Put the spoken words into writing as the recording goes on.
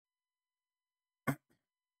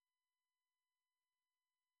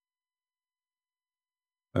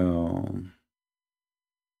Um,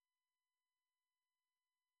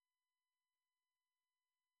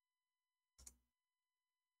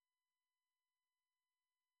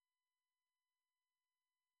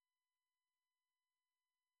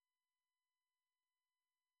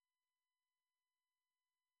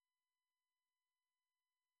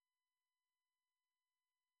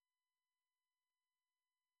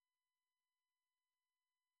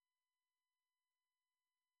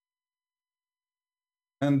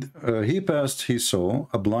 And he passed, he saw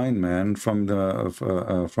a blind man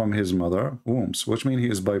from his mother wombs, which means he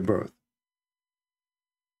is by birth.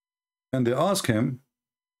 And they asked him,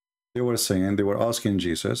 they were asking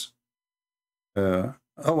Jesus,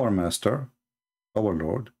 our master, our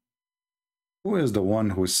Lord, who is the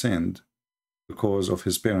one who sinned because of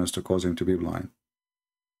his parents to cause him to be blind?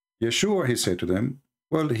 Yeshua, he said to them,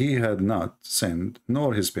 well, he had not sinned,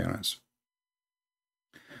 nor his parents.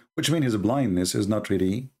 Which means his blindness is not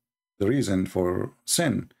really the reason for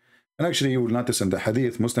sin. And actually, you will notice in the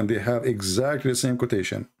Hadith, Muslim, they have exactly the same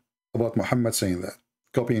quotation about Muhammad saying that,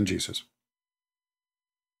 copying Jesus.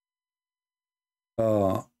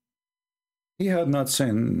 He had not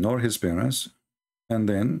sinned, nor his parents, and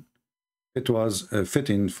then it was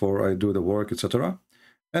fitting for I do the work, etc.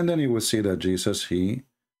 And then you will see that Jesus, he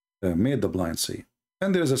made the blind see.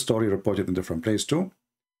 And there is a story reported in different places too.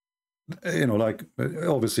 You know, like,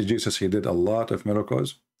 obviously Jesus, he did a lot of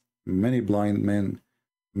miracles, many blind men,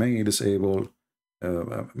 many disabled,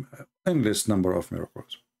 endless number of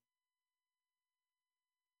miracles.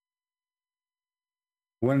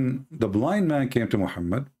 When the blind man came to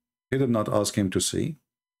Muhammad, he did not ask him to see.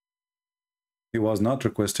 He was not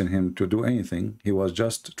requesting him to do anything. He was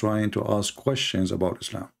just trying to ask questions about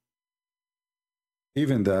Islam.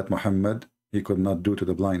 Even that, Muhammad, he could not do to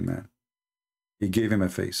the blind man. He gave him a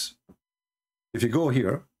face. If you go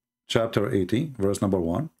here, chapter 80, verse number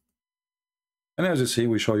 1, and as you see,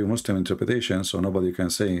 we show you Muslim interpretation, so nobody can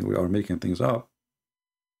say we are making things up.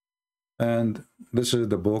 And this is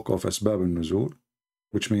the book of Asbab al-Nuzul,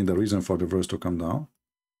 which means the reason for the verse to come down,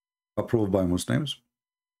 approved by Muslims.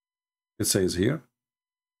 It says here,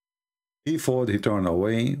 he thought he turned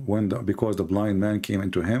away because the blind man came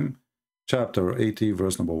into him. Chapter 80,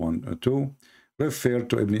 verse number 1 2, referred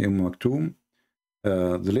to Ibn Maktoum.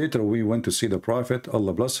 Later we went to see the Prophet,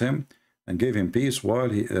 Allah bless him, and gave him peace while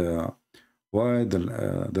the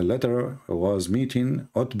letter was meeting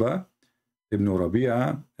Utbah, Ibn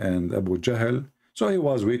Rabi'a, and Abu Jahl. So he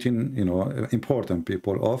was meeting, you know, important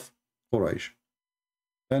people of Quraysh.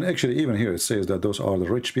 And actually, even here it says that those are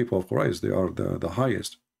the rich people of Quraysh. They are the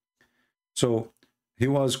highest. So he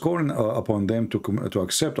was calling upon them to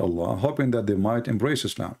accept Allah, hoping that they might embrace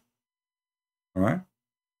Islam. All right?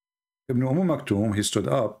 Ibn Maktoum, he stood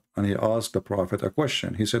up and he asked the Prophet a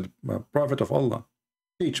question. He said, Prophet of Allah,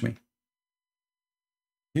 teach me.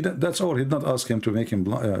 That's all. He did not ask him to make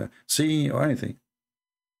him see or anything.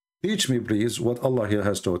 Teach me, please, what Allah here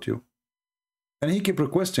has taught you. And he kept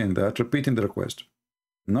requesting that, repeating the request,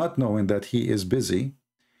 not knowing that he is busy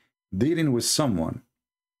dealing with someone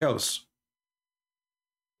else.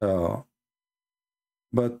 But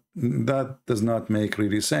that does not make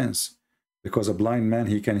really sense, because a blind man,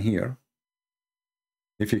 he can hear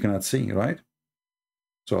if he cannot see, right?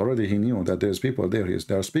 So already he knew that there's people there,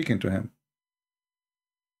 they are speaking to him.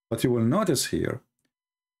 But you will notice here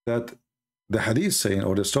that the hadith saying,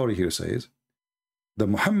 or the story here says, that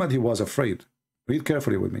Muhammad, he was afraid. Read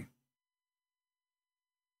carefully with me.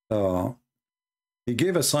 He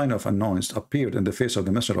gave a sign of annoyance, appeared in the face of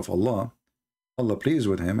the Messenger of Allah. Allah pleased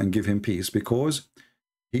with him and give him peace, because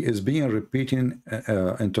he is being repeating,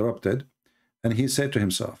 interrupted. And he said to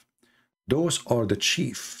himself, those are the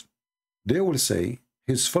chief. They will say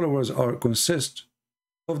his followers consist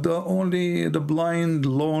of only the blind,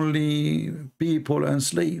 lonely people and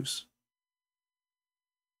slaves.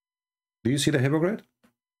 Do you see the hypocrite?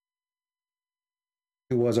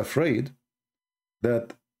 He was afraid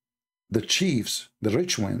that the chiefs, the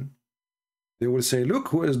rich one, they will say, look,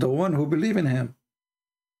 who is the one who believe in him?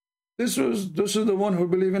 This is the one who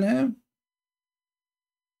believe in him.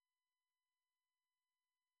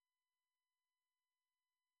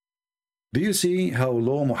 Do you see how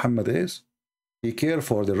low Muhammad is? He cares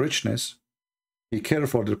for the richness. He cares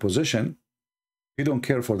for the position. He don't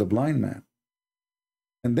care for the blind man.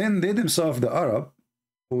 And then they themselves, the Arab,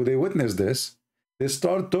 who they witnessed this, they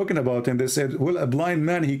start talking about him. They said, well, a blind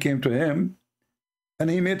man, he came to him and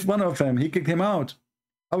he made fun of him. He kicked him out.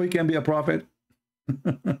 How he can be a prophet?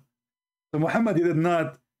 So Muhammad, he did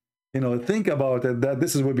not, you know, think about it, that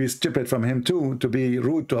this would be stupid from him too, to be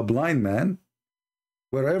rude to a blind man,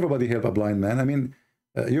 where everybody help a blind man. I mean,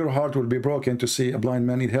 your heart will be broken to see a blind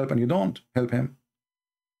man need help and you don't help him.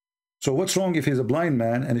 So what's wrong if he's a blind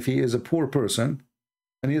man and if he is a poor person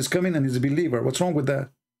and he is coming and he's a believer? What's wrong with that?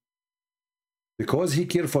 Because he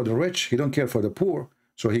cared for the rich, he don't care for the poor.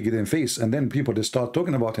 So he get in face, and then people just start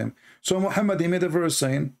talking about him. So Muhammad, he made a verse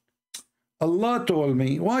saying, Allah told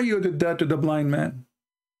me, why you did that to the blind man?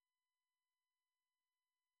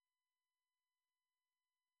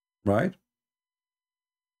 Right?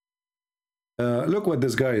 Look what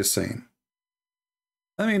this guy is saying.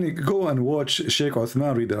 I mean, go and watch Sheikh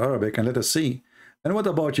Uthman read Arabic and let us see. And what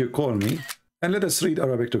about you call me and let us read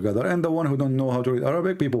Arabic together? And the one who don't know how to read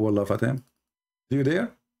Arabic, people will laugh at him. Do you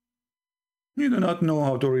dare? You do not know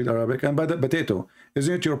how to read Arabic. And by the potato,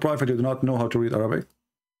 isn't it your prophet you do not know how to read Arabic?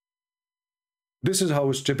 This is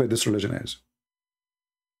how stupid this religion is.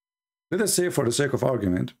 Let us say, for the sake of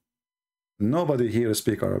argument, nobody here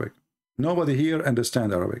speak Arabic. Nobody here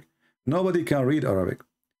understand Arabic. Nobody can read Arabic.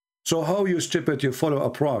 So how you stupid you follow a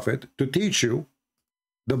prophet to teach you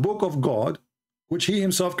the book of God, which he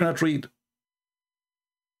himself cannot read?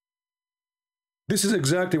 This is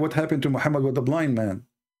exactly what happened to Muhammad with the blind man.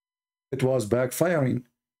 It was backfiring.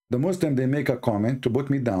 The Muslims, they make a comment to put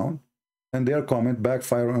me down, and their comment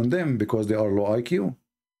backfire on them because they are low IQ.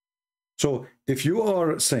 So if you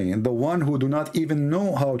are saying the one who do not even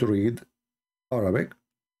know how to read Arabic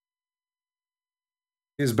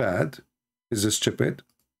is bad, is stupid,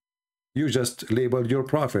 you just labeled your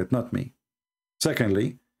prophet, not me.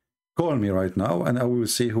 Secondly, call me right now and I will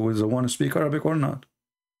see who is the one who speak Arabic or not.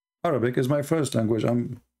 Arabic is my first language.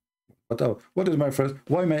 What is my first?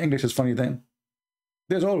 Why my English is funny then?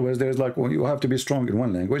 There's like, well, you have to be strong in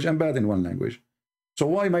one language and bad in one language. So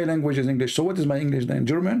why my language is English? So what is my English then?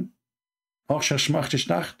 German?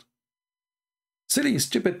 Silly,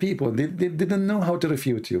 stupid people. They didn't know how to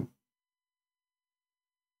refute you.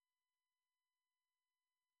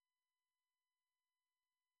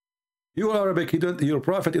 You are Arabic, your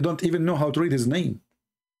prophet, you don't even know how to read his name.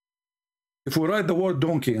 If we write the word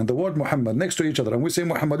donkey and the word Muhammad next to each other and we say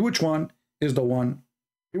Muhammad, which one is the one?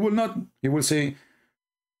 He will not. He will say,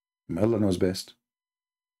 Allah knows best.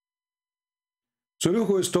 So look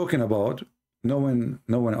who is talking about knowing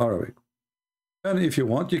Arabic. And if you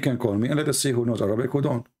want, you can call me and let us see who knows Arabic, who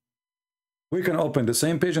don't. We can open the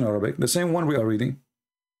same page in Arabic, the same one we are reading.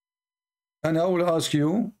 And I will ask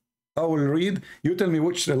you, I will read, you tell me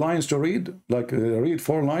which lines to read, like read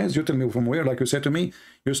 4 lines, you tell me from where, like you said to me,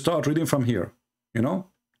 you start reading from here, you know,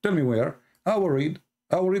 tell me where, I will read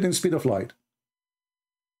in speed of light.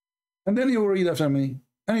 And then you will read after me,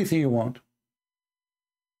 anything you want,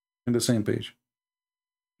 in the same page.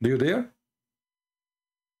 Do you dare?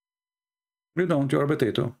 You don't, you're a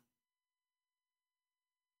potato.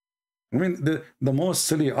 I mean, the most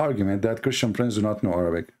silly argument that Christian friends do not know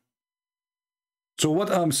Arabic. So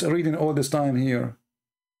what I'm reading all this time here,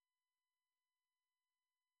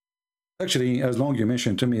 actually, as long as you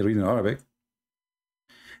mentioned to me reading Arabic,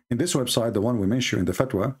 in this website, the one we mentioned in the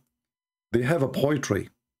fatwa, they have a poetry.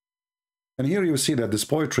 And here you see that this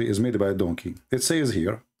poetry is made by a donkey. It says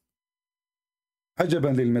here,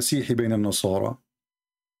 عجبا للمسيح بين النصارى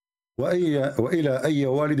وإلى أي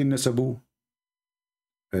والد نسبوه.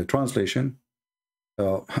 Translation,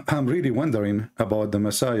 I'm really wondering about the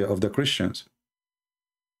Messiah of the Christians.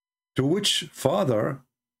 To which father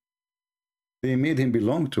they made him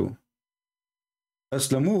belong to.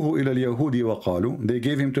 أسلموه إلى اليهود وقالوا, they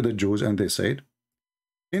gave him to the Jews and they said,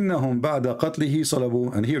 إنهم بعد قتله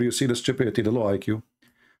صلبوه. And here you see the stupidity, the low IQ.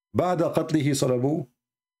 بعد قتله صلبوه.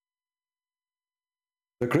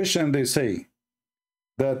 The Christian, they say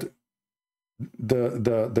that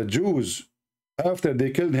the Jews, after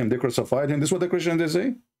they killed him, they crucified him. This is what the Christians, they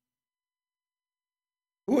say.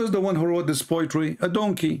 Who is the one who wrote this poetry? A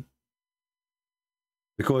donkey.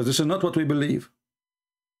 Because this is not what we believe.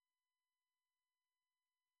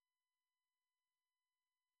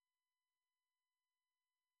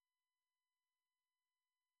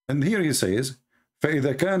 And here he says,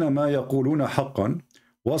 فَإِذَا كَانَ مَا يَقُولُونَ حَقًّا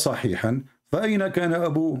وَصَحِيحًا فَأَيْنَ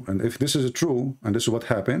كَانَ أَبُوهُ. And if this is true, and this is what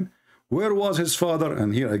happened, where was his father?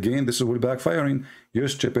 And here again, this is will backfiring. You're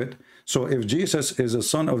stupid. So if Jesus is the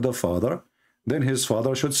son of the Father, then his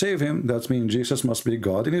father should save him. That means Jesus must be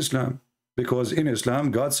God in Islam. Because in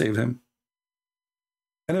Islam, God saved him.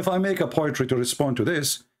 And if I make a poetry to respond to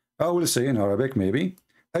this, I will say in Arabic maybe,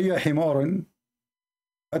 أي حمار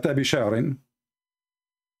أتى بشعر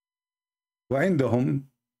وعندهم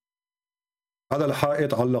على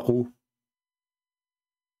الحائط علقوا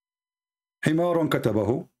حمار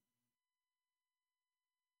كتبه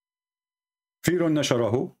فيل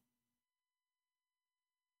نشره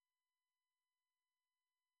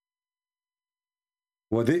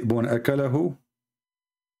وذئب أكله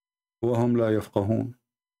وهم لا يفقهون.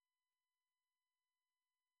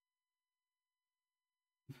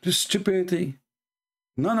 This stupidity.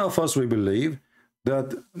 None of us we believe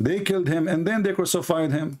that they killed him and then they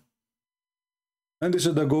crucified him. And this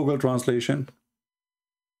is the Google translation.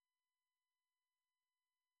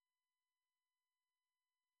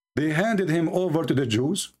 They handed him over to the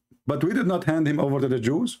Jews, but we did not hand him over to the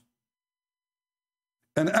Jews.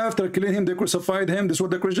 And after killing him, they crucified him. This is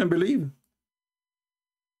what the Christian believe.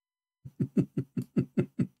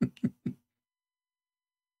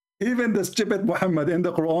 Even the stupid Muhammad in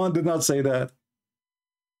the Quran did not say that.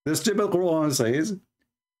 The stupid Quran says,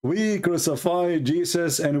 we crucified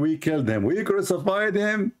Jesus and we killed him. We crucified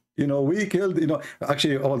him, you know, we killed, you know.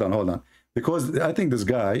 Actually, hold on. Because I think this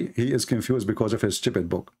guy, he is confused because of his stupid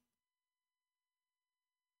book.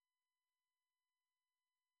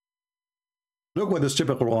 Look what the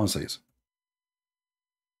stupid Quran says.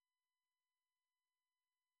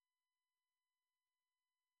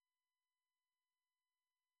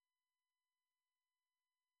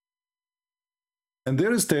 And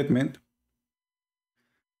their statement,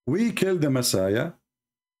 we killed the Messiah,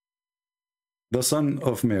 the son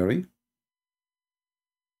of Mary.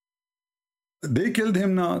 They killed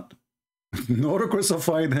him not, nor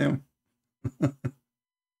crucified him.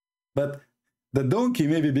 But the donkey,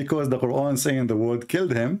 maybe because the Quran saying the word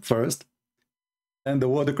killed him first, and the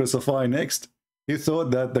word crucify next, he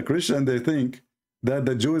thought that the Christian, they think that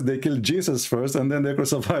the Jews, they killed Jesus first, and then they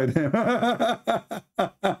crucified him.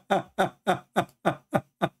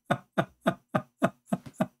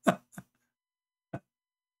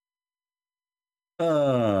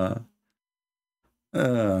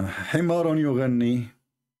 حمار يغني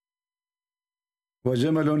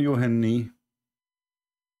وجمل يهني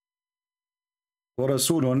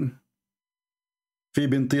ورسول في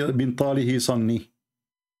بنطاله صني.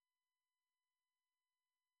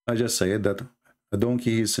 I just said that a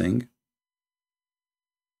donkey he sing.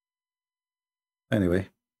 Anyway,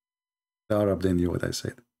 the Arab, they knew what I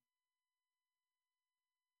said.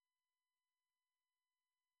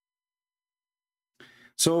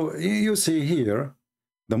 So you see here,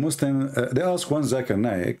 the Muslim, they asked one Zakir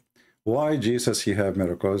Naik, why Jesus he have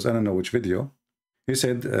miracles? I don't know which video. He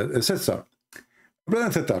said, Sister, brother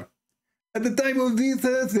and sister, at the time of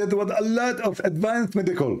Jesus, there was a lot of advanced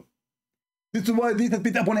medical. This is why Jesus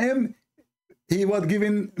beat upon him. He was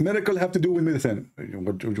given miracle have to do with medicine.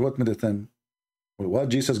 What medicine? What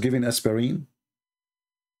Jesus giving aspirin?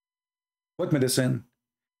 What medicine?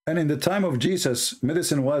 And in the time of Jesus,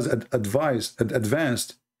 medicine was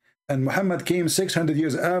advanced. And Muhammad came 600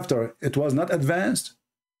 years after. It was not advanced.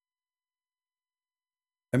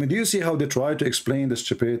 I mean, do you see how they try to explain the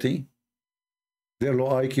stupidity? Their low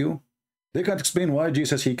IQ. They can't explain why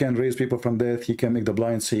Jesus, he can raise people from death. He can make the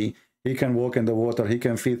blind see. He can walk in the water. He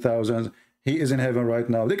can feed thousands. He is in heaven right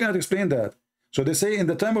now. They cannot explain that. So they say in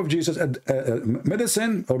the time of Jesus,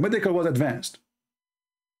 medicine or medical was advanced.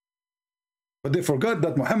 But they forgot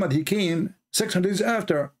that Muhammad, he came 600 years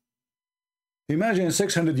after. Imagine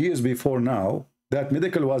 600 years before now, that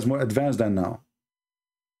medical was more advanced than now.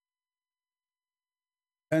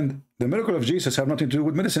 And the miracle of Jesus have nothing to do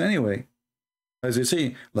with medicine anyway. As you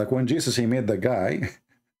see, like when Jesus, he made the guy,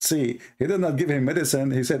 see, he did not give him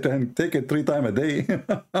medicine. He said to him, take it 3 times a day.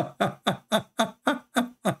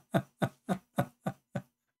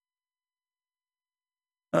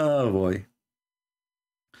 Oh boy.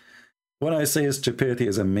 When I say stupidity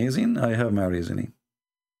is amazing, I have my reasoning.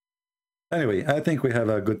 Anyway, I think we have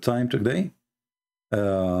a good time today.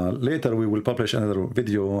 Later we will publish another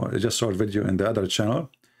video, just short video in the other channel.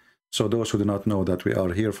 So those who do not know that we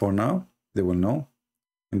are here for now, they will know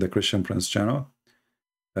in the Christian Prince channel.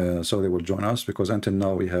 So they will join us, because until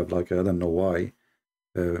now we have, like, I don't know why,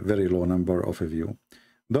 a very low number of view.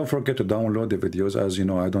 Don't forget to download the videos. As you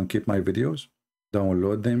know, I don't keep my videos.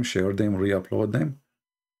 Download them, share them, re-upload them.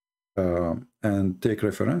 And take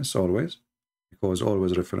reference always, because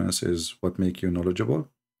always reference is what make you knowledgeable.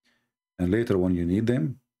 And later when you need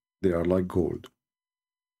them, they are like gold.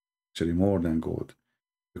 Actually more than gold,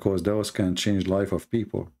 because those can change life of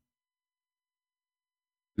people.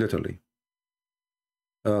 Literally.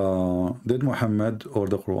 Did Muhammad or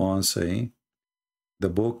the Quran say the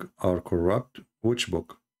book are corrupt? Which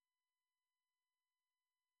book?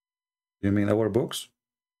 You mean our books?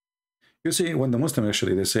 You see, when the Muslims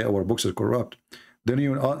actually, they say our books are corrupt, then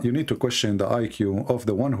you need to question the IQ of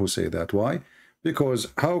the one who say that. Why?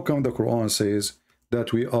 Because how come the Quran says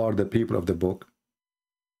that we are the people of the book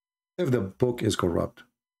if the book is corrupt?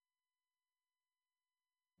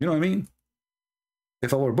 You know what I mean?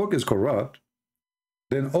 If our book is corrupt,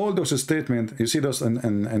 then all those statements, you see those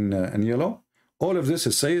in yellow, all of this,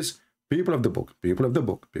 it says people of the book, people of the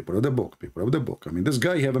book, people of the book, people of the book. I mean, this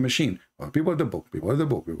guy, he have a machine. Oh, people of the book, people of the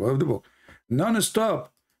book, people of the book.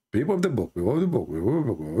 Non-stop. People of the book, people of the book,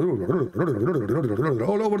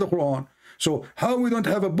 all over the Quran. So how we don't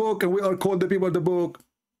have a book and we are called the people of the book?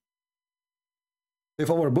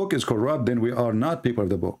 If our book is corrupt, then we are not people of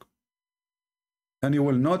the book. And you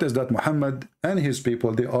will notice that Muhammad and his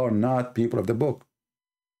people, they are not people of the book.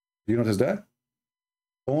 You notice that?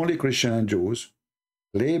 Only Christian and Jews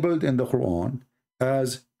labeled in the Quran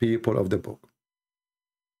as people of the book.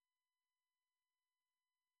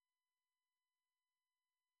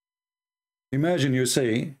 Imagine you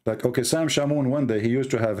say, like, okay, Sam Shamoun, one day, he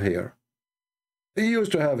used to have hair. He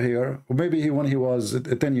used to have hair, or maybe when he was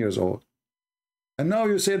 10 years old. And now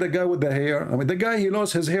you say the guy with the hair, I mean, the guy, he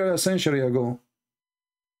lost his hair a century ago.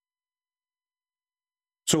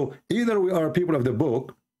 So either we are people of the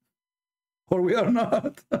book, or we are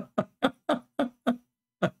not.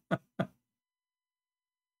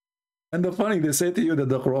 And the funny, they say to you that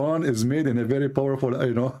the Quran is made in a very powerful,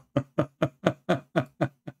 you know,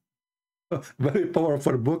 very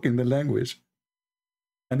powerful book in the language.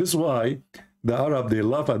 And this is why the Arab, they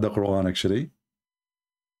laugh at the Quran actually,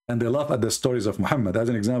 and they laugh at the stories of Muhammad. As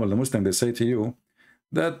an example, the Muslim, they say to you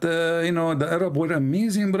that you know, the Arab were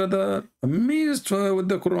amazing, brother, amazed with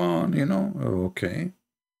the Quran, you know. Okay,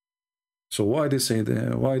 so why they say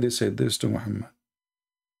that? Why they say this to Muhammad?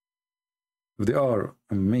 If they are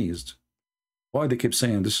amazed, why they keep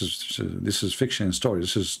saying this is fiction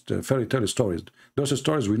stories, this is fairy tale stories? Those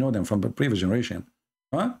stories, we know them from the previous generation,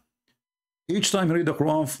 huh? Each time you read the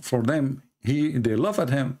Quran for them, they laugh at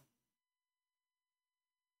him.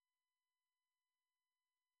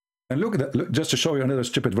 And look at that, look, just to show you another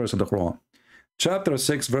stupid verse of the Quran. Chapter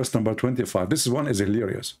 6, verse number 25. This one is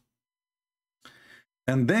hilarious.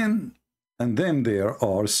 And then there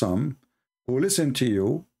are some who listen to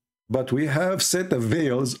you, but we have set the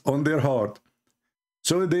veils on their heart,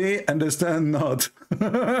 so they understand not.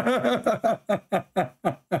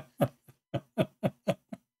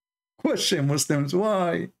 Question Muslims,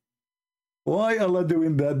 why? Why Allah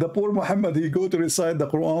doing that? The poor Muhammad, he go to recite the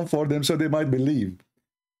Quran for them so they might believe.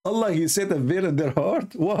 Allah, he set a veil in their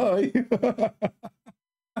heart. Why?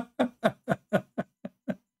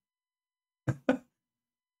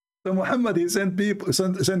 So Muhammad, he sent people,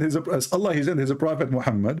 Allah, he sent his prophet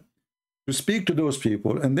Muhammad to speak to those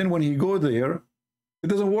people, and then when he go there, it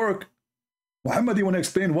doesn't work. Muhammad, you want to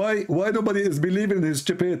explain why nobody is believing in his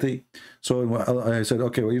stupidity. So I said,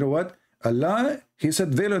 okay, well, you know what? Allah, he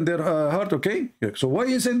said veil in their heart, okay? So why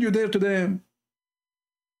he send you there to them?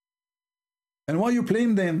 And why you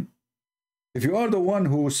blame them? If you are the one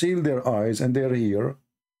who sealed their eyes and their ear,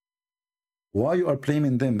 why you are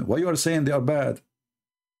blaming them? Why you are saying they are bad?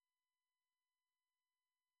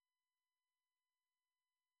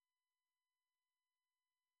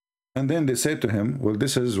 And then they said to him, well,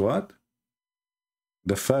 this is what?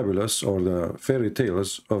 The fabulous or the fairy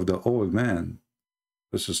tales of the old man.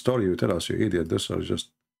 This is a story you tell us, you idiot. This is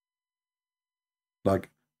just like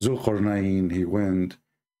Zulqarnain. He went,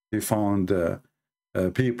 he found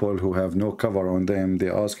people who have no cover on them. They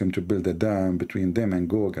asked him to build a dam between them and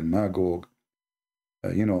Gog and Magog.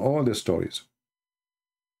 You know, all the stories.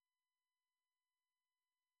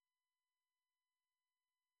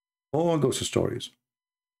 All those stories.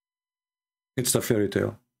 It's the fairy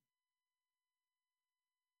tale.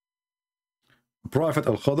 Prophet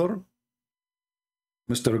Al-Khadr,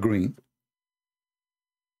 Mr. Green.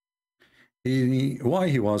 Why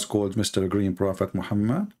he was called Mr. Green, Prophet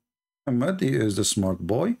Muhammad? Muhammad, he is the smart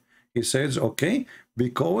boy. He says, okay,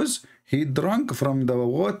 because he drank from the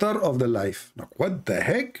water of the life. Like, what the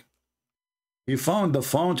heck? He found the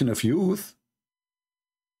fountain of youth.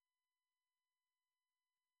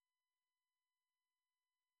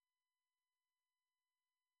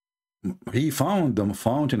 He found the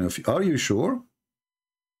fountain of... Are you sure?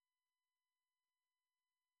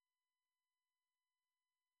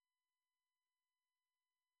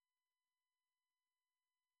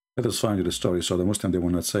 Let us find the story so the Muslim, they will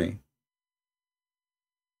not say.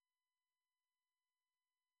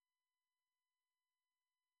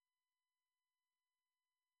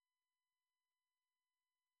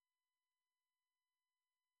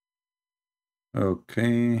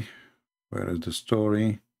 Okay, where is the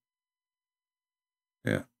story?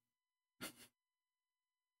 Yeah.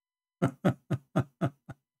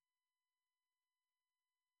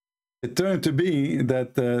 It turned to be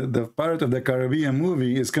that the Pirate of the Caribbean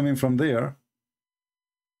movie is coming from there.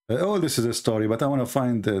 Oh, this is a story, but I want to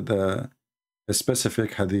find a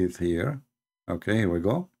specific hadith here. Okay, here we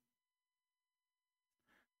go.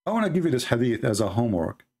 I want to give you this hadith as a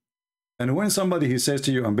homework. And when somebody he says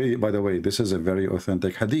to you, and by the way, this is a very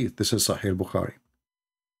authentic hadith. This is Sahih Bukhari.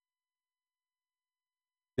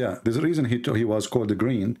 Yeah, there's a reason he was called the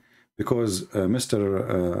green, because Mr.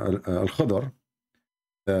 Al-Khadr,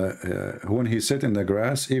 when he sit in the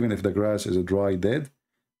grass, even if the grass is dry dead,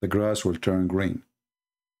 the grass will turn green,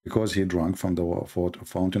 because he drank from the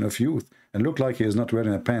fountain of youth, and looked like he is not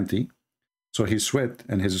wearing a panty, so he sweat,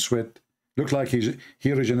 and his sweat looked like he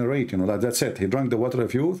regenerate, you know, like that's it. He drank the water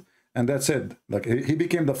of youth, and that's it. Like he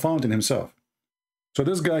became the fountain himself. So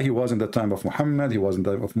this guy, he was in the time of Muhammad, he was in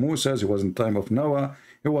the time of Moses, he was in the time of Noah,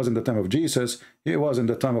 he was in the time of Jesus, he was in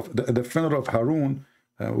the time of the funeral of Harun,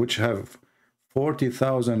 which have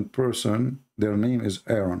 40,000 person, their name is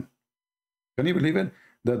Aaron. Can you believe it?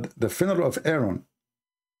 That the funeral of Aaron,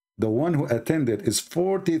 the one who attended, is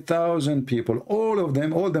 40,000 people, all of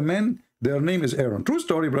them, all the men, their name is Aaron. True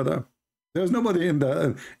story, brother. There's nobody in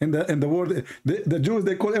the world. The Jews,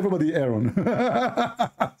 they call everybody Aaron.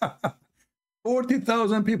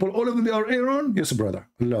 40,000 people, all of them, they are Aaron. Yes, brother.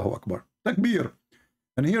 Allahu Akbar. Takbir.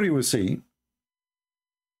 And here you will see.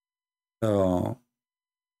 I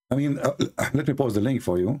mean, let me pause the link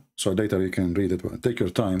for you, so later you can read it. Take your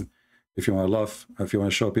time if you want to laugh, if you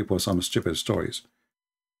want to show people some stupid stories.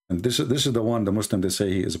 And this is the one, the Muslim, they say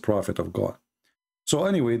he is a prophet of God. So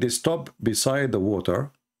anyway, they stop beside the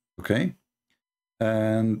water, okay?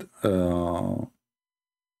 And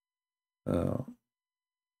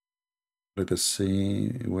let us see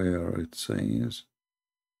where it says,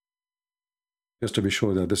 just to be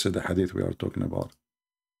sure that this is the hadith we are talking about.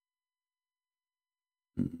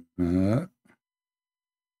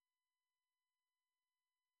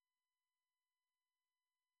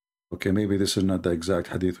 Okay, maybe this is not the exact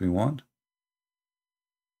hadith we want.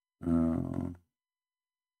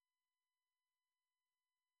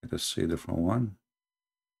 Let us see a different one.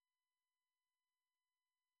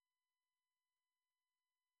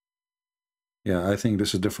 Yeah, I think this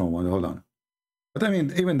is a different one. Hold on. But I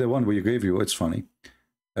mean, even the one we gave you, it's funny.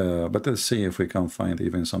 But let's see if we can find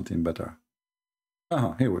even something better.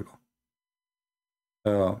 Here we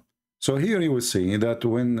go. So here you will see that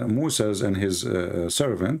when Moses and his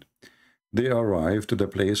servant, they arrived to the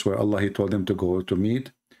place where Allah, he told them to go to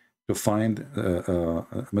meet, to find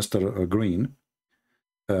Mr. Green.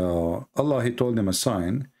 Allah, he told them a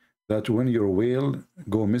sign that when your whale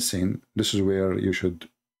go missing, this is where you should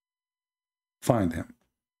find him.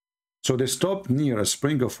 So they stopped near a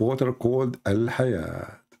spring of water called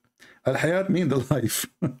Al-Hayat. Al-Hayat means the life.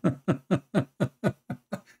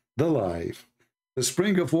 The life. The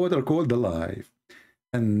spring of water called the life.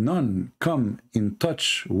 And none come in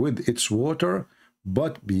touch with its water,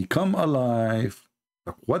 but become alive.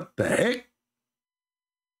 What the heck?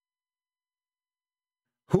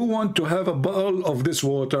 Who want to have a bottle of this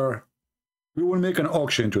water? We will make an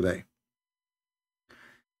auction today.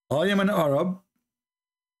 I am an Arab.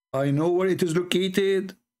 I know where it is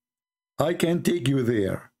located. I can take you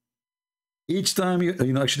there. Each time, you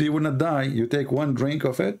know, actually you will not die. You take one drink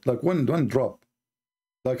of it, like one drop,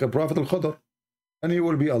 like a Prophet Al-Khadr, and you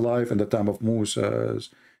will be alive in the time of Moses,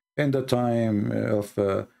 in the time of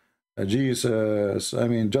Jesus. I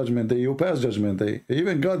mean, Judgment Day, you pass Judgment Day.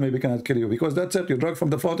 Even God maybe cannot kill you, because that's it. You drink from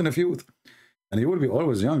the fountain of youth, and you will be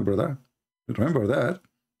always young, brother. Remember that.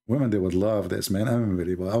 Women, they would love this, man.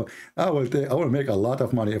 Unbelievable. I will make a lot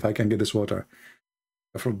of money if I can get this water.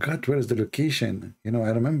 I forgot where is the location. You know, I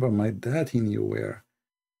remember my dad, he knew where.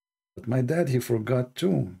 But my dad, he forgot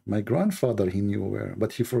too. My grandfather, he knew where.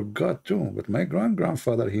 But he forgot too. But my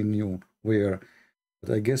grandfather, he knew where.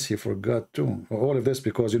 But I guess he forgot too. All of this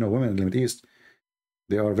because, you know, women in the Middle East,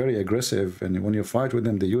 they are very aggressive. And when you fight with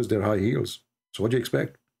them, they use their high heels. So what do you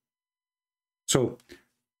expect? So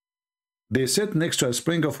they sit next to a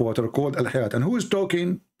spring of water called Al-Hayat. And who is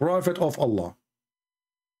talking? Prophet of Allah.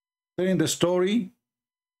 Saying the story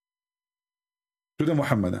to the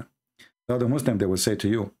Muhammadan. Now the Muslim, they will say to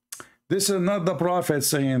you, this is not the Prophet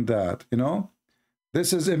saying that, you know.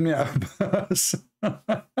 This is Ibn Abbas.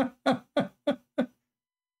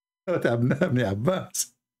 Ibn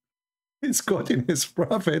Abbas. He's quoting his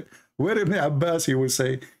Prophet. Where Ibn Abbas, he will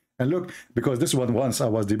say, and look, because this one, once I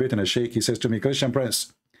was debating a sheikh, he says to me, Christian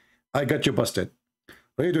Prince, I got you busted.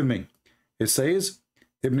 Read with me. It says,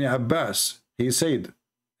 Ibn Abbas, he said,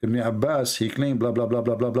 Ibn Abbas, he claimed blah, blah, blah,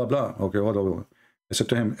 blah, blah, blah, blah. Okay, hold on. I said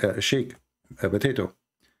to him, Sheikh, a potato.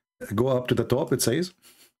 Go up to the top, it says,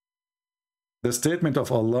 the statement of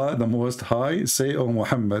Allah, the Most High, say, O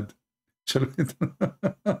Muhammad. Shall we?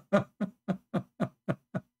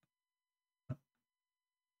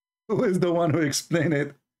 Who is the one who explained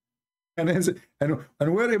it?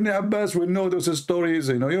 and where Ibn Abbas will know those stories,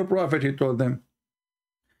 you know, your prophet, he told them.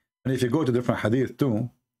 And if you go to different hadith too,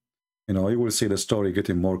 you know, you will see the story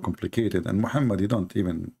getting more complicated. And Muhammad, you don't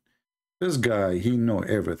even, this guy, he know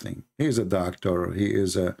everything. He's a doctor. He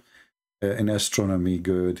is in astronomy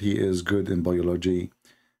good. He is good in biology.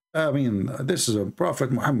 I mean, this is a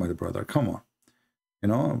Prophet Muhammad, brother. Come on. You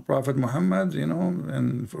know, Prophet Muhammad, you know,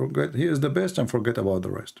 and forget, he is the best and forget about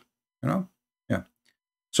the rest. You know? Yeah.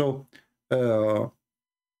 So,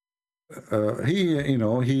 he, you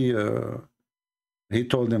know, he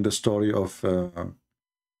told them the story of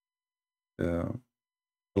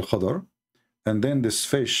Al-Khadr, and then this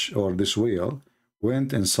fish or this whale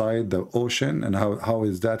went inside the ocean. And how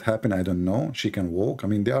is that happen? I don't know. She can walk. I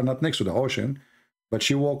mean, they are not next to the ocean, but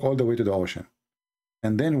she walked all the way to the ocean.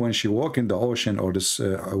 And then when she walked in the ocean, or this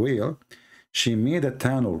whale, she made a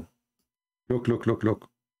tunnel. Look, look, look, look.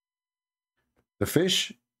 The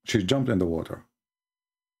fish, she jumped in the water.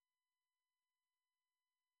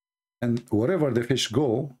 And wherever the fish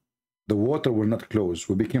go, the water will not close.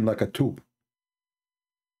 We became like a tube.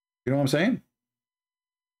 You know what I'm saying?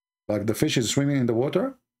 Like the fish is swimming in the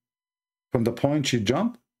water. From the point she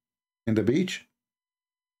jumped in the beach,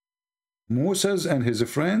 Moses and his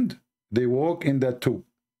friend, they walk in that tube.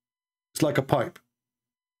 It's like a pipe.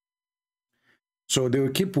 So they will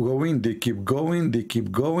keep going, they keep going, they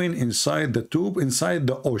keep going inside the tube, inside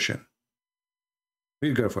the ocean.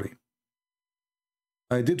 Read carefully.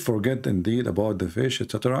 I did forget indeed about the fish,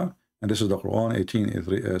 etc. And this is the Quran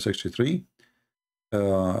 1863.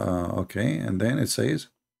 Okay, and then it says,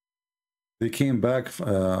 they came back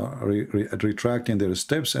retracting their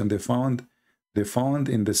steps, and they found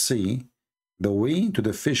in the sea the way to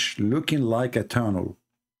the fish looking like a tunnel.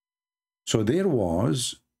 So there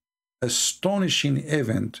was astonishing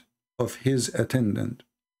event of his attendant,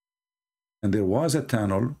 and there was a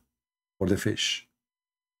tunnel for the fish.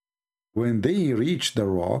 When they reached the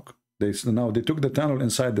rock, they took the tunnel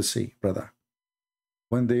inside the sea, brother.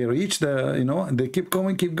 When they reach the, you know, they keep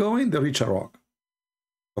going, they reach a rock.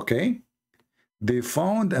 Okay? They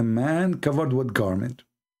found a man covered with garment.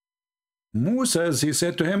 Moses, he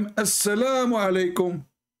said to him, Assalamu alaikum.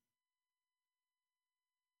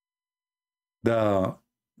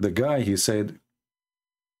 The guy, he said,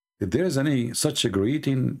 if there is any such a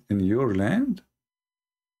greeting in your land?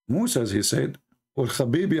 Moses, he said, Well,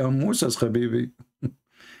 Habibi, I'm Moses, Habibi.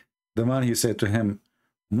 The man, he said to him,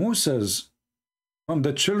 Moses, from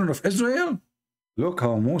the children of Israel? Look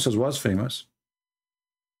how Moses was famous.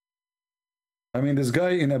 I mean, this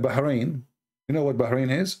guy in Bahrain, you know what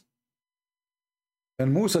Bahrain is?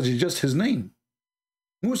 And Moses is just his name.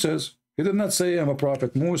 Moses. He did not say, I'm a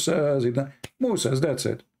prophet. Moses. Moses, that's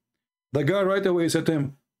it. The guy right away said to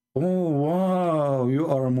him, oh, wow, you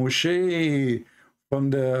are Moshe from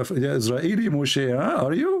the Israeli Moshe, huh?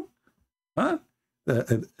 Are you? Huh?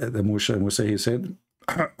 The Moshe, he said,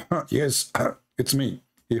 yes, it's me.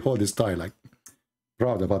 He held his tie, like,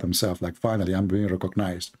 proud about himself, like, finally, I'm being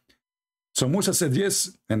recognized. So Musa said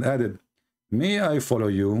yes, and added, may I follow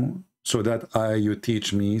you so that you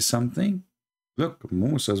teach me something? Look,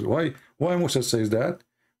 Moses, why Moses says that?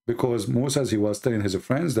 Because Moses, he was telling his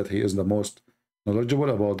friends that he is the most knowledgeable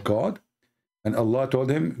about God. And Allah told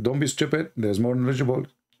him, don't be stupid, there's more knowledgeable.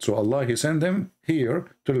 So Allah, he sent him here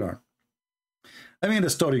to learn. I mean, the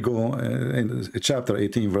story go in chapter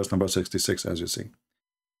 18, verse number 66, as you see.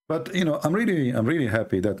 But, you know, I'm really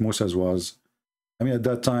happy that Moses was, I mean, at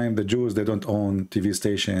that time, the Jews, they don't own TV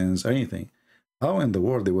stations or anything. How in the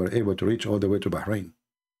world they were able to reach all the way to Bahrain?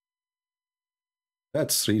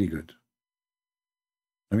 That's really good.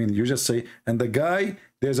 I mean, you just say, and the guy,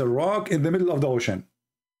 there's a rock in the middle of the ocean.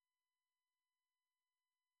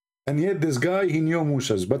 And yet this guy, he knew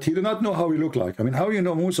Moses, but he did not know how he looked like. I mean, how you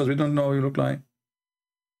know Moses? We don't know how he looked like.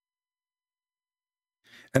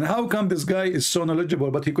 And how come this guy is so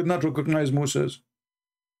knowledgeable, but he could not recognize Moses?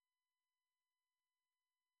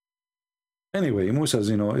 Anyway, Moses,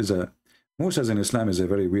 you know, Moses in Islam is a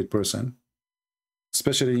very weird person.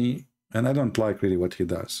 Especially, and I don't like really what he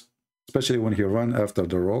does. Especially when he ran after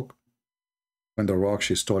the rock. When the rock,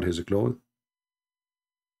 she stole his clothes.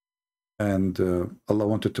 And Allah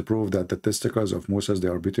wanted to prove that the testicles of Moses, they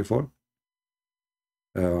are beautiful.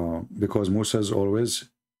 Because Moses always,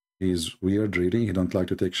 he's weird really. He don't like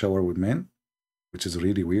to take shower with men, which is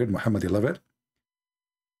really weird. Muhammad, he love it.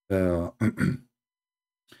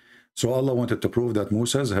 So Allah wanted to prove that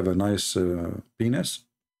Moses have a nice penis.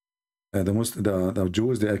 The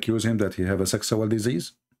Jews, they accuse him that he have a sexual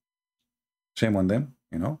disease. Shame on them,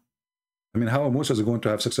 you know. I mean, how Moses is going to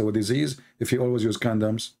have sexual disease if he always use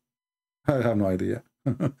condoms? I have no idea.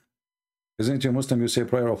 Isn't you Muslim? You say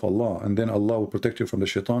prayer of Allah, and then Allah will protect you from the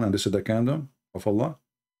shaitan, and this is the kingdom of Allah.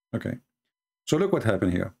 Okay. So look what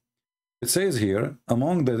happened here. It says here,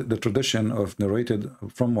 among the tradition of narrated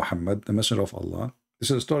from Muhammad, the messenger of Allah, this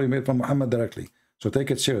is a story made from Muhammad directly. So take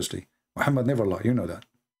it seriously. Muhammad never lied, you know that.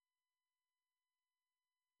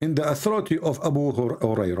 In the authority of Abu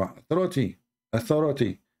Hurairah,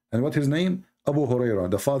 authority, and what his name? Abu Hurairah,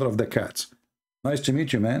 the father of the cats. Nice to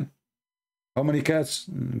meet you, man. How many kids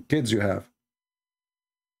you have?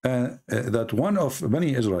 That one of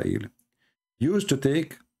Bani Israel used to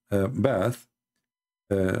take a bath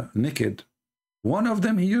naked. One of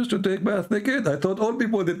them, he used to take bath naked. I thought all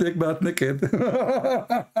people they take bath naked.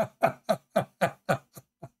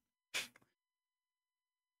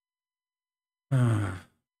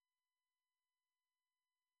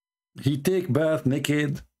 He take bath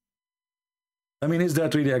naked. I mean, is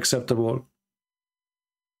that really acceptable?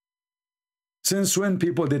 Since when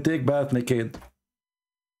people they take bath naked?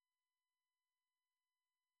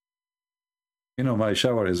 You know, my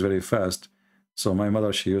shower is very fast. So my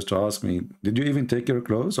mother, she used to ask me, did you even take your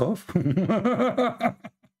clothes off?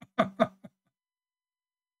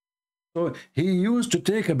 So he used to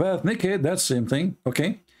take a bath naked, that same thing,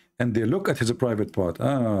 okay? And they look at his private part.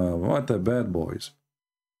 Ah, what a bad boys.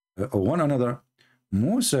 One another.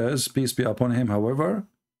 Moses, peace be upon him, however,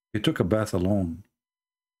 he took a bath alone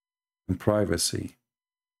in privacy.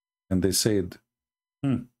 And they said,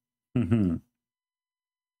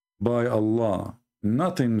 by Allah,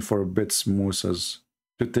 nothing forbids Moses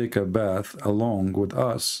to take a bath along with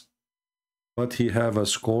us, but he have a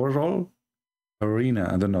squirrel, arena.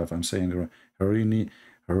 I don't know if I'm saying it right.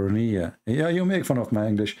 Hernia. Yeah, you make fun of my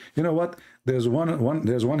English. You know what? There's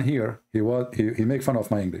one here. He make fun of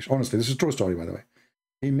my English. Honestly, this is a true story, by the way.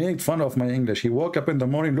 He made fun of my English. He woke up in the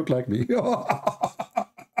morning, looked like me.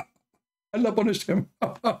 Allah punished him.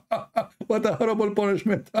 What a horrible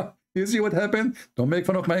punishment. You see what happened? Don't make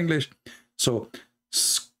fun of my English. So,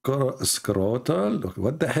 scrotal.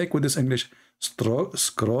 What the heck with this English?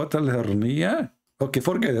 Scrotal hernia? Okay,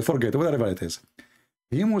 forget it, whatever it is.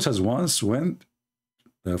 He Moses once went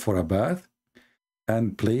for a bath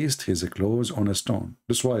and placed his clothes on a stone.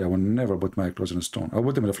 That's why I will never put my clothes on a stone. I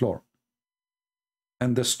put them on the floor.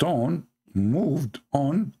 And the stone moved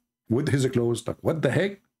on with his clothes. Like, what the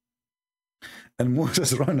heck? And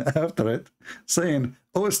Moses ran after it, saying,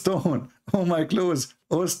 oh, stone, oh, my clothes.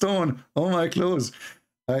 Oh, stone, oh, my clothes.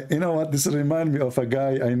 You know what? This reminds me of a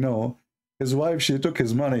guy I know. His wife, she took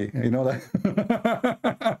his money. You know, like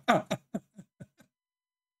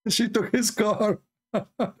she took his car.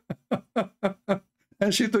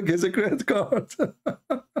 And she took his credit card.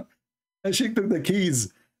 And she took the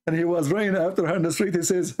keys. And he was running after her in the street. He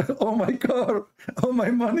says, oh, my car. Oh, my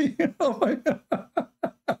money. Oh, my.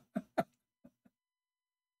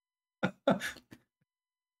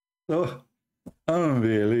 So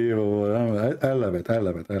unbelievable. I love it. I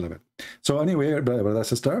love it. I love it. So anyway, brother,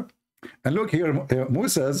 sister. And look here,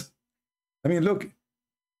 Moses. I mean, look,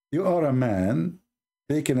 you are a man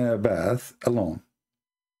taking a bath alone.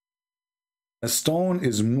 A stone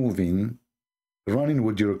is moving, running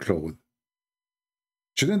with your clothes.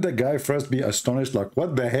 Shouldn't the guy first be astonished, like,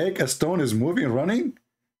 what the heck? A stone is moving, running?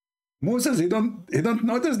 Moses, he don't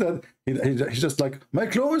notice that. He's just like, my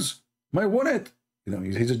clothes, my wallet. You know,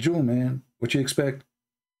 he's a Jew, man. What you expect?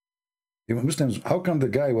 Even Muslims, how come the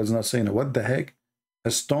guy was not saying, what the heck?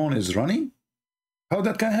 A stone is running? How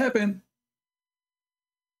that can happen?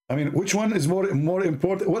 I mean, which one is more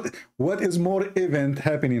important? What is more event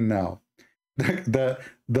happening now?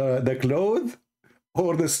 The clothes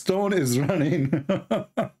or the stone is running?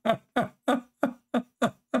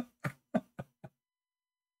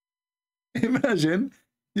 Imagine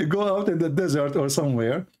you go out in the desert or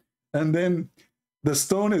somewhere, and then the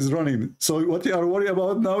stone is running. So what you are worried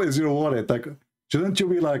about now is your wallet. Like, shouldn't you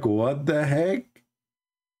be like, what the heck?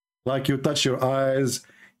 Like, you touch your eyes,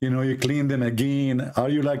 you know, you clean them again. Are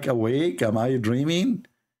you like awake? Am I dreaming?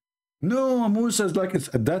 No, Moses, like, it's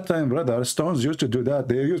at that time, brother, stones used to do that.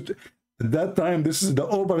 They used to, at that time, this is the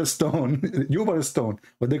Uber stone, Uber stone,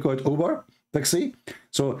 what they call it, Uber taxi.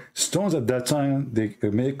 So stones at that time, they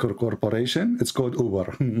make a corporation. It's called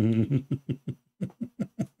Uber.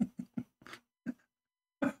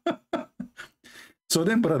 So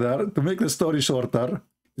then, brother, to make the story shorter,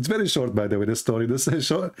 it's very short, by the way, the story. This is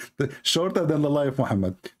shorter than the life of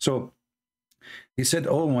Muhammad. So he said,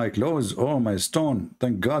 oh, my clothes, oh, my stone.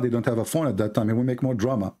 Thank God he don't have a phone at that time. He will make more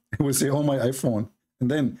drama. He will say, oh, my iPhone.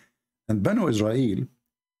 And Banu Israel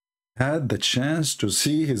had the chance to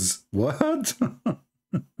see his what?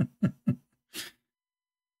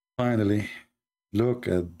 Finally, look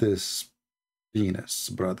at this penis,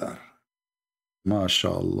 brother.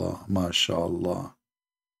 MashaAllah, MashaAllah.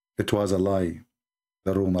 It was a lie,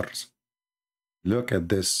 the rumors. Look at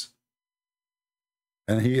this.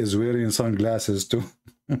 And he is wearing sunglasses too.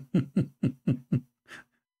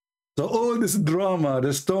 So all this drama,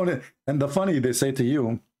 the stone, and the funny, they say to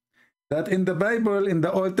you, that in the Bible, in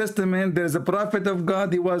the Old Testament, there's a prophet of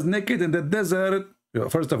God, he was naked in the desert.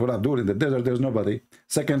 First of all, Abdul, in the desert, there's nobody.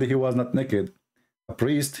 Secondly, he was not naked. A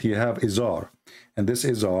priest, he have izar. And this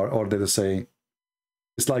izar, or they say,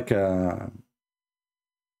 it's like a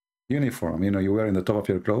uniform, you know, you wear in the top of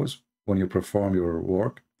your clothes when you perform your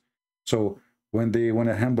work. So when they want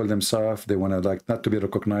to humble themselves, they want to like not to be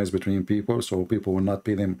recognized between people, so people will not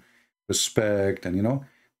pay them respect, and you know,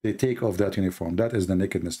 they take off that uniform. That is the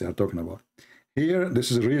nakedness they are talking about. Here,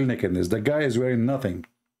 this is real nakedness. The guy is wearing nothing.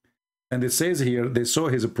 And it says here, they saw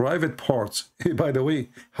his private parts. By the way,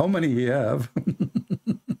 how many he have?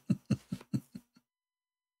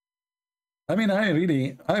 I mean,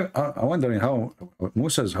 I'm wondering how,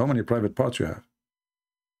 Moses, how many private parts you have?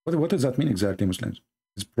 What does that mean exactly, Muslims?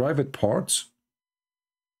 His private parts?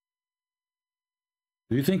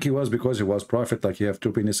 Do you think he was because he was prophet, like he have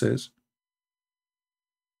 2 penises?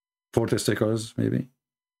 4 testicles, maybe?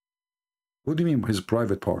 What do you mean his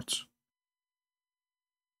private parts?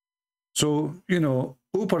 So, you know,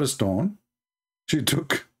 Upper Stone, she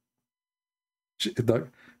took, you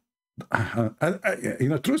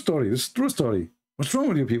know, true story, this is true story. What's wrong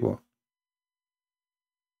with you people?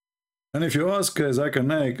 And if you ask Zakir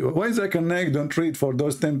Naik, why Zakir Naik don't treat for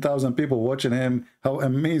those 10,000 people watching him, how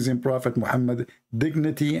amazing Prophet Muhammad,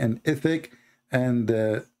 dignity and ethic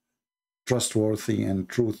and trustworthy and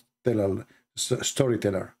truth teller,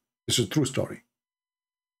 storyteller. This is a true story.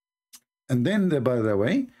 And then, by the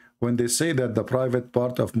way, when they say that the private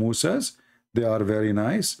part of Moses, they are very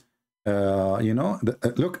nice, you know,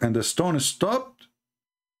 look, and the stone stopped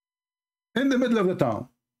in the middle of the town.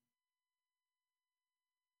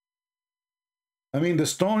 I mean, the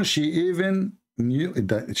stone, she even knew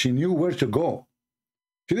that she knew where to go.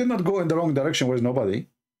 She did not go in the wrong direction where there's nobody.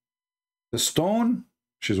 The stone,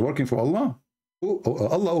 she's working for Allah.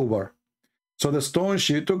 Allah over. So the stone,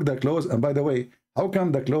 she took the clothes, and by the way, how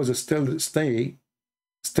come the clothes still stay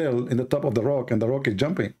still in the top of the rock and the rock is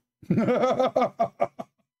jumping? Do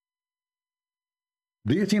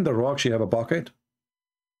you think the rock, she have a pocket?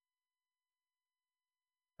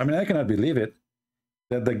 I mean, I cannot believe it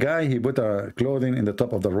that the guy, he put a clothing in the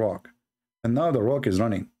top of the rock, and now the rock is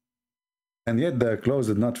running, and yet the clothes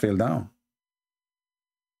did not fall down.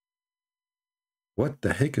 What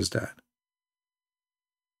the heck is that?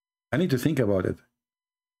 I need to think about it.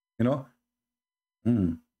 You know?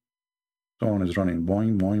 Stone is running.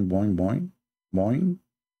 Boing, boing, boing, boing. Boing,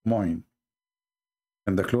 boing.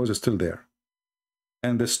 And the clothes is still there.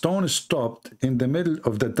 And the stone stopped in the middle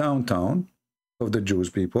of the downtown of the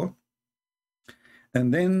Jewish people.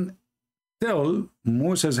 And then till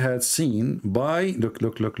Moses had seen by, look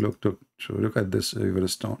at this evil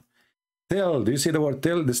stone. Tell, do you see the word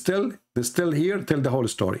tell? The still here, tell the whole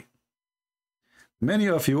story. Many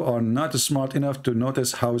of you are not smart enough to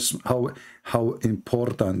notice how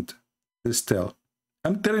important this tell.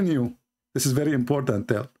 I'm telling you, this is very important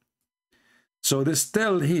tell. So this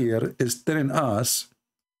tell here is telling us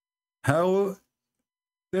how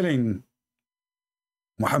telling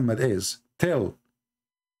Muhammad is. Tell.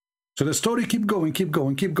 So the story keep going, keep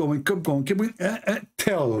going, keep going, keep going, keep going.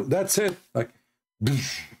 Tell. That's it. Like,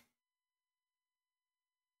 this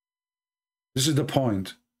is the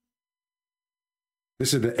point.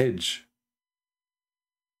 This is the edge.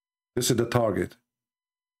 This is the target.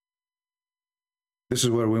 This is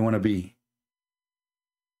where we want to be.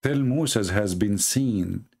 Till Moses has been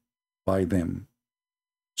seen by them.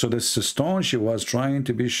 So the stone, she was trying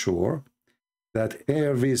to be sure that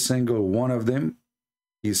every single one of them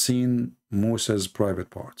is seen Moses' private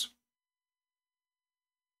parts.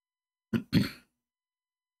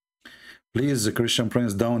 Please, the Christian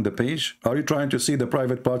Prince, down the page. Are you trying to see the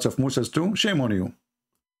private parts of Moses too? Shame on you.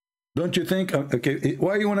 Don't you think? Okay,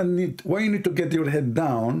 why you need to get your head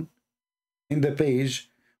down in the page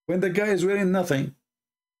when the guy is wearing nothing?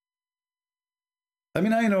 I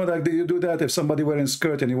mean, I know that you do that if somebody wearing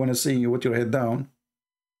skirt and you want to see you with your head down.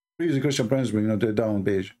 Please, the Christian Prince, you know, the down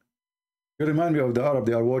page. You remind me of the Arab.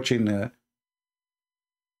 They are watching a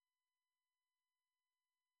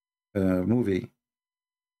movie,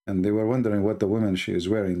 and they were wondering what the woman she is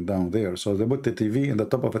wearing down there. So they put the TV in the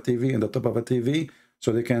top of a TV in the top of a TV,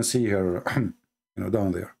 so they can see her, you know,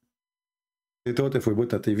 down there. They thought if we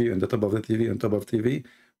put a TV on the top of the TV on top of TV,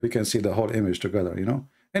 we can see the whole image together, you know.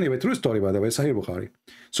 Anyway, true story, by the way, Sahih Bukhari.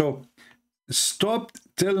 So, stopped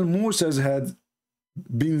till Moses had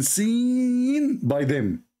been seen by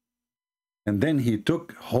them. And then he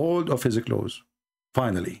took hold of his clothes.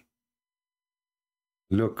 Finally.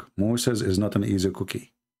 Look, Moses is not an easy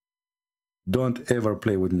cookie. Don't ever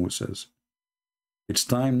play with Moses. It's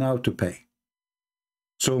time now to pay.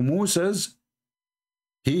 So Moses,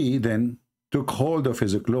 he then took hold of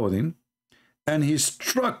his clothing and he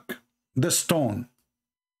struck the stone.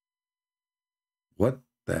 What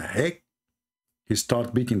the heck? He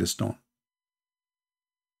started beating the stone.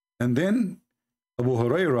 And then Abu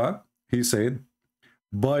Huraira, he said,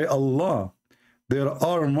 by Allah, there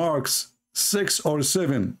are marks 6 or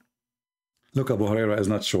 7. Look, Abu Huraira is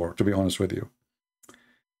not sure, to be honest with you.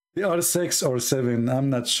 There are 6 or 7. I'm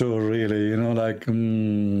not sure, really. You know, like,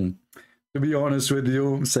 to be honest with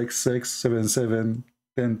you, 6, 6, 7, 7,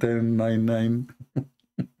 10, 10, 9, 9.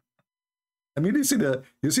 I mean, you see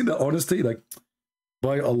the honesty, like,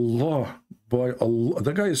 by Allah,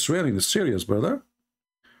 the guy is swearing. It's serious, brother.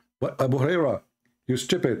 But Abu Huraira, you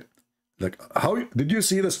stupid. Like, how did you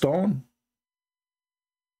see the stone?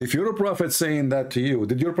 If your prophet saying that to you,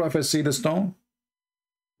 did your prophet see the stone?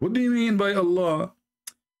 What do you mean by Allah?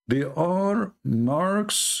 There are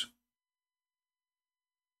marks.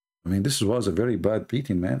 I mean, this was a very bad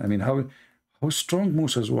beating, man. I mean, how strong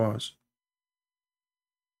Moses was.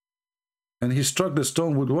 And he struck the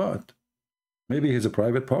stone with what? Maybe his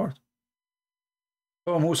private part.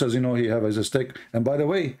 Oh, Moses, you know, he has a stick. And by the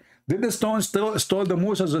way, did the stone stole the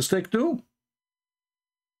Moses a stick too?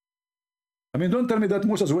 I mean, don't tell me that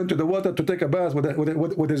Moses went to the water to take a bath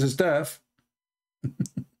with his staff.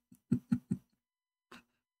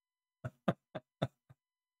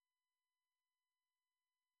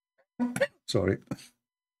 Sorry.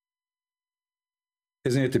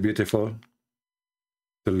 Isn't it beautiful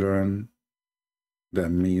to learn the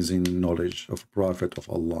amazing knowledge of Prophet of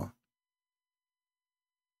Allah?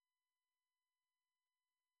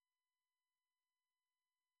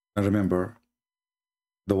 And remember,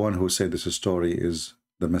 the one who said this story is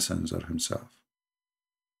the messenger himself.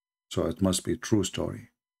 So it must be a true story.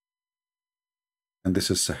 And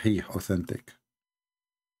this is Sahih, authentic.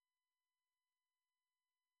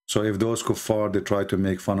 So if those kuffar, they try to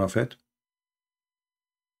make fun of it,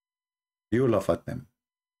 you laugh at them.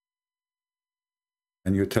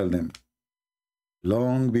 And you tell them,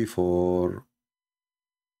 long before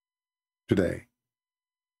today,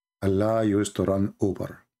 Allah used to run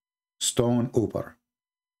Uber, stone Uber.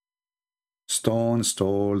 Stone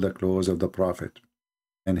stole the clothes of the Prophet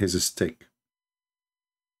and his stick.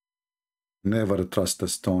 Never trust a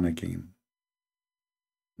stone again.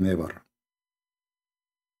 Never.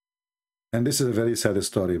 And this is a very sad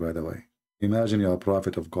story, by the way. Imagine you are a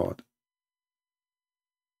prophet of God.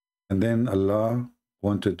 And then Allah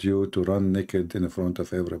wanted you to run naked in front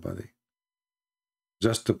of everybody.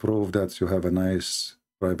 Just to prove that you have a nice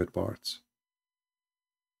private parts.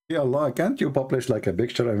 Yeah, Allah, can't you publish like a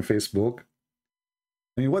picture on Facebook?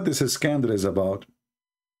 I mean, what this scandal is about?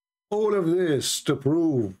 All of this to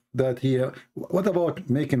prove that he... What about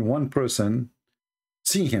making one person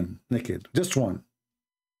see him naked? Just one.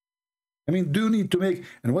 I mean, do you need to make...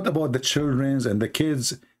 And what about the children and the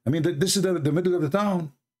kids? I mean, this is the middle of the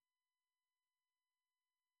town.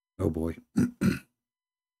 Oh, boy.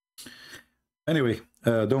 Anyway,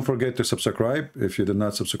 don't forget to subscribe if you did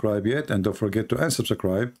not subscribe yet. And don't forget to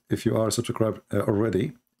unsubscribe if you are subscribed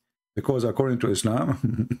already. Because according to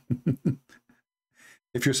Islam,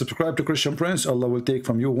 if you subscribe to Christian Prince, Allah will take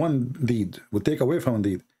from you one deed, will take away from one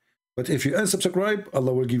deed. But if you unsubscribe,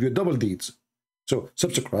 Allah will give you double deeds. So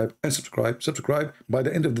subscribe, unsubscribe, subscribe. By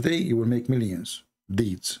the end of the day, you will make millions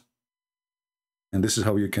deeds. And this is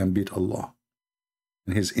how you can beat Allah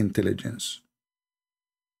and his intelligence.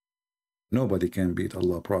 Nobody can beat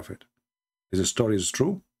Allah Prophet. His story is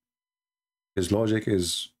true. His logic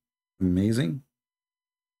is amazing.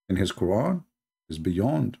 And his Quran is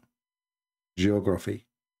beyond geography,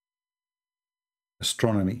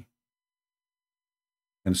 astronomy,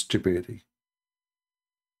 and stupidity.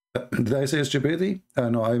 Did I say stupidity?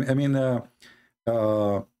 No, I mean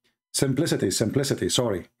simplicity,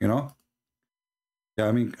 sorry, you know? Yeah,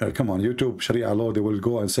 I mean, come on, YouTube, Sharia law, they will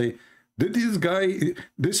go and say, did this guy,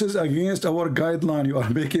 this is against our guideline, you are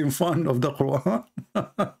making fun of the Quran.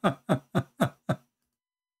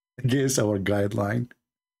 Against our guideline.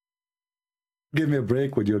 Give me a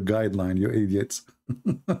break with your guideline, you idiots.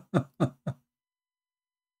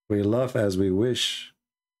 We laugh as we wish,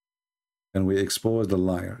 and we expose the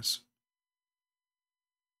liars.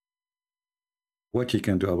 What you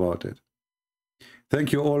can do about it.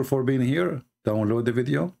 Thank you all for being here. Download the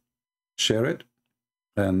video, share it,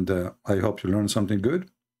 and I hope you learned something good.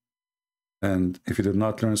 And if you did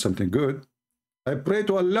not learn something good, I pray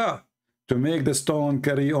to Allah to make the stone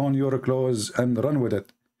carry on your clothes and run with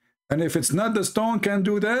it. And if it's not the stone can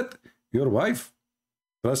do that, your wife,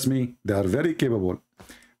 trust me, they are very capable.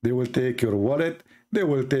 They will take your wallet, they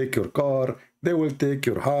will take your car, they will take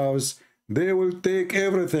your house, they will take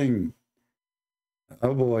everything.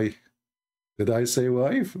 Oh boy, did I say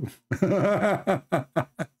wife?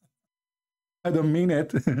 I don't mean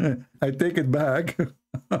it. I take it back.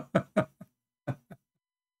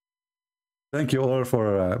 Thank you all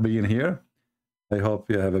for being here. I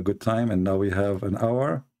hope you have a good time. And now we have an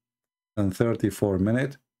hour and 34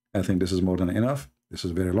 minutes. I think this is more than enough. This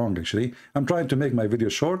is very long, actually. I'm trying to make my video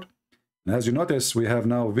short. And as you notice, we have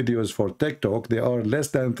now videos for TikTok. They are less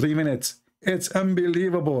than 3 minutes. It's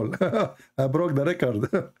unbelievable. I broke the record.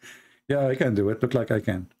 Yeah, I can do it. Look like I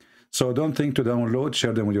can. So don't think to download,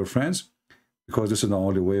 share them with your friends, because this is the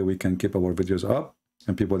only way we can keep our videos up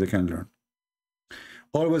and people, they can learn.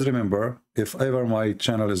 Always remember, if ever my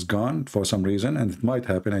channel is gone for some reason, and it might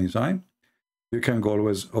happen anytime, you can go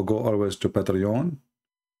always to Patreon,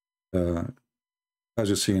 as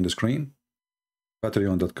you see in the screen,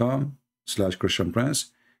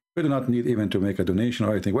 patreon.com/ChristianPrince. We do not need even to make a donation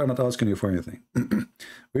or anything. We're not asking you for anything.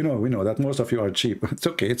 we know that most of you are cheap. It's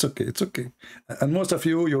okay, it's okay, it's okay. And most of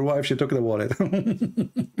you, your wife, she took the wallet.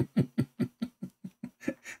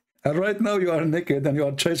 And right now you are naked and you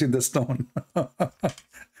are chasing the stone.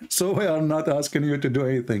 So we are not asking you to do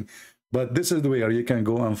anything. But this is where you can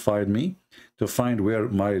go and find me, to find where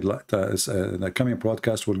my the coming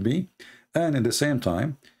broadcast will be. And at the same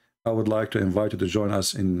time, I would like to invite you to join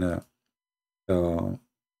us in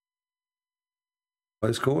what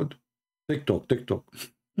is it called? TikTok.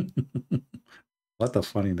 What a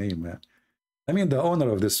funny name, man. I mean, the owner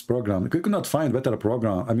of this program, we could not find better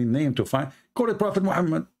program, name to find. Call it Prophet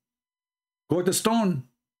Muhammad. Go to Stone.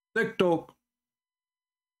 TikTok.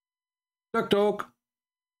 Come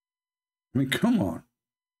on.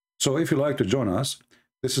 So if you like to join us,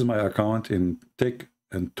 this is my account in Tik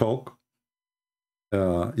and Talk.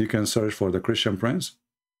 You can search for the Christian Prince,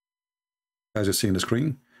 as you see in the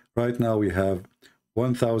screen. Right now we have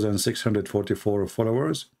 1,644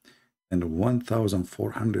 followers and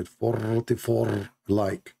 1,444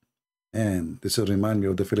 like. And this will remind me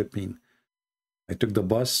of the Philippines. I took the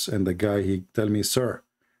bus and the guy, he tell me, sir,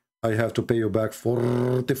 I have to pay you back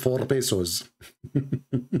 44 pesos.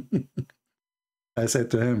 I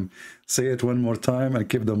said to him, say it one more time and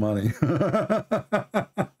keep the money.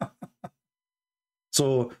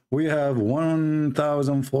 So we have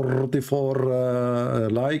 1,044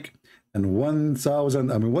 like and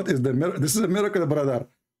 1,000. What is the miracle? This is a miracle, brother.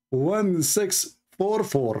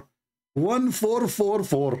 1644.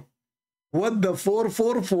 1444. What the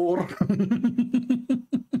 444?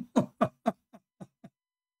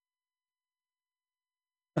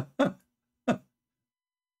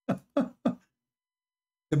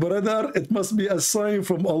 Brother, it must be a sign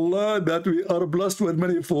from Allah that we are blessed with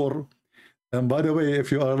many four. And by the way,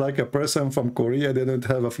 if you are like a person from Korea, they don't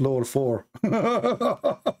have a floor 4.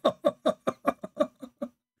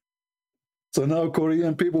 So now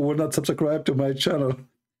Korean people will not subscribe to my channel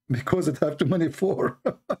because it have too many 4.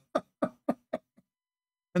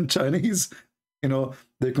 And Chinese,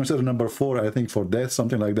 they consider number 4, I think, for death,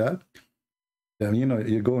 something like that. And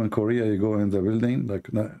you go in Korea, you go in the building, like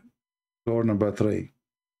floor number 3.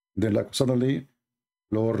 Then like suddenly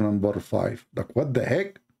floor number 5. Like, what the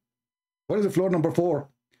heck? What is the floor number 4?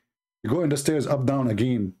 You go in the stairs, up, down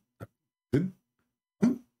again.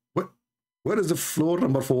 What is the floor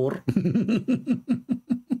number 4?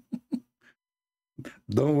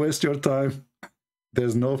 Don't waste your time.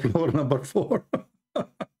 There's no floor number 4.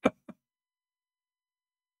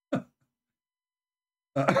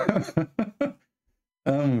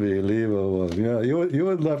 Unbelievable. Yeah, you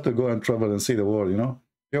would love to go and travel and see the world,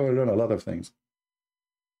 You will learn a lot of things.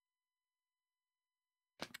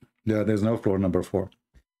 Yeah, there's no floor number 4.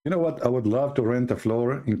 You know what? I would love to rent a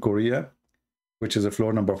floor in Korea, which is a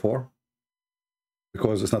floor number 4,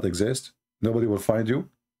 because it's not exist. Nobody will find you.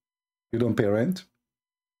 You don't pay rent.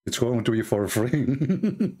 It's going to be for free.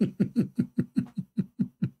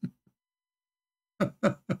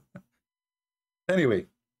 Anyway,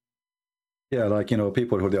 yeah, like,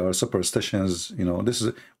 people who they are superstitions, this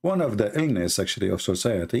is one of the illness, actually, of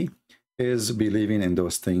society, is believing in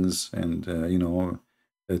those things and,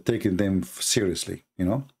 taking them seriously,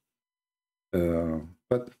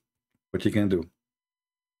 but what you can do,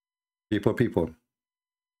 people,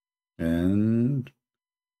 and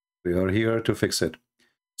we are here to fix it.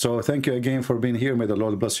 So thank you again for being here. May the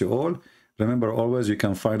Lord bless you all. Remember, always you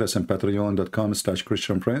can find us on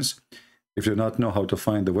patreon.com/ChristianPrince. If you do not know how to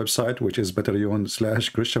find the website, which is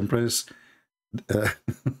patreon/ChristianPrince, then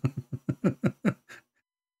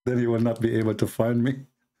you will not be able to find me,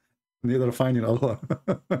 neither finding Allah.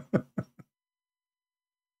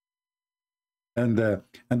 And the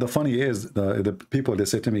funny is, the people, they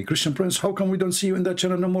say to me, Christian Prince, how come we don't see you in that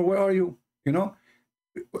channel no more? Where are you? You know?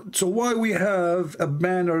 So why we have a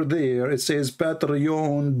banner there? It says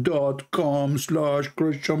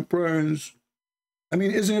patreon.com/Christian Prince. I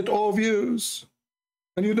mean, isn't it obvious?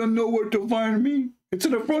 And you don't know where to find me? It's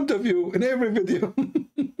in the front of you in every video.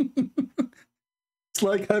 It's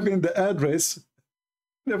like having the address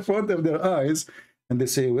in the front of their eyes, and they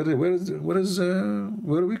say, where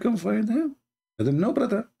we can find him? I don't know,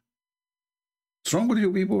 brother. What's wrong with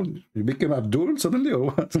you people? You became Abdul suddenly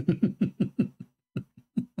or what?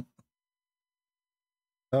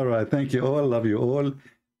 All right, thank you all, love you all,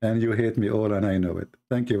 and you hate me all, and I know it.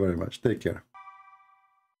 Thank you very much. Take care.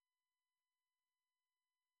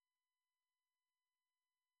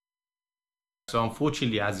 So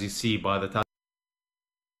unfortunately, as you see, by the time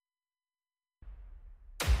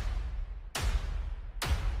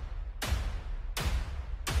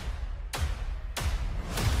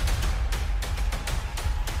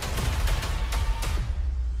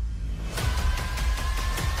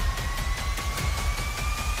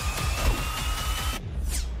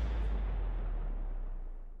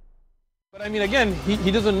I mean, again, he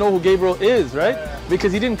doesn't know who Gabriel is, right?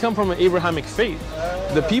 Because he didn't come from an Abrahamic faith.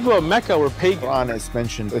 The people of Mecca were pagan. Quran is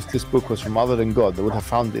mentioned, if this book was from other than God, they would have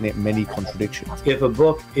found in it many contradictions. If a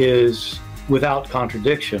book is without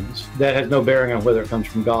contradictions, that has no bearing on whether it comes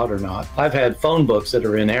from God or not. I've had phone books that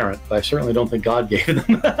are inerrant, but I certainly don't think God gave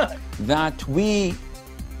them. That we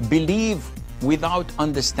believe without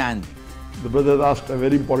understanding. The brother asked a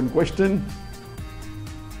very important question,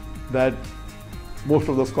 that most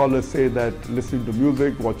of the scholars say that listening to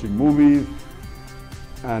music, watching movies,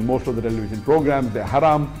 and most of the television programs, they're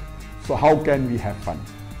haram. So how can we have fun?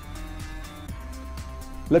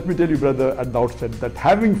 Let me tell you, brother, at the outset, that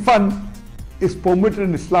having fun is permitted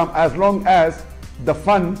in Islam as long as the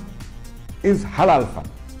fun is halal fun.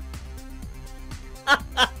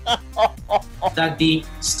 That the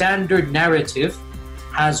standard narrative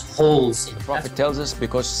has holes in it. The Prophet tells us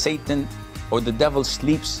because Satan or the devil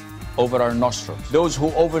sleeps over our nostrils. Those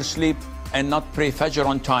who oversleep and not pray Fajr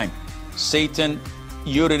on time, Satan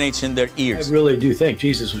urinates in their ears. I really do think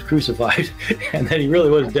Jesus was crucified and that he really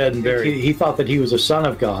was dead and buried. He thought that he was a son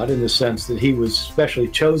of God in the sense that he was specially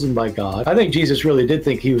chosen by God. I think Jesus really did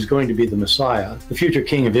think he was going to be the Messiah, the future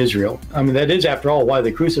king of Israel. I mean, that is, after all, why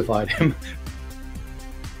they crucified him,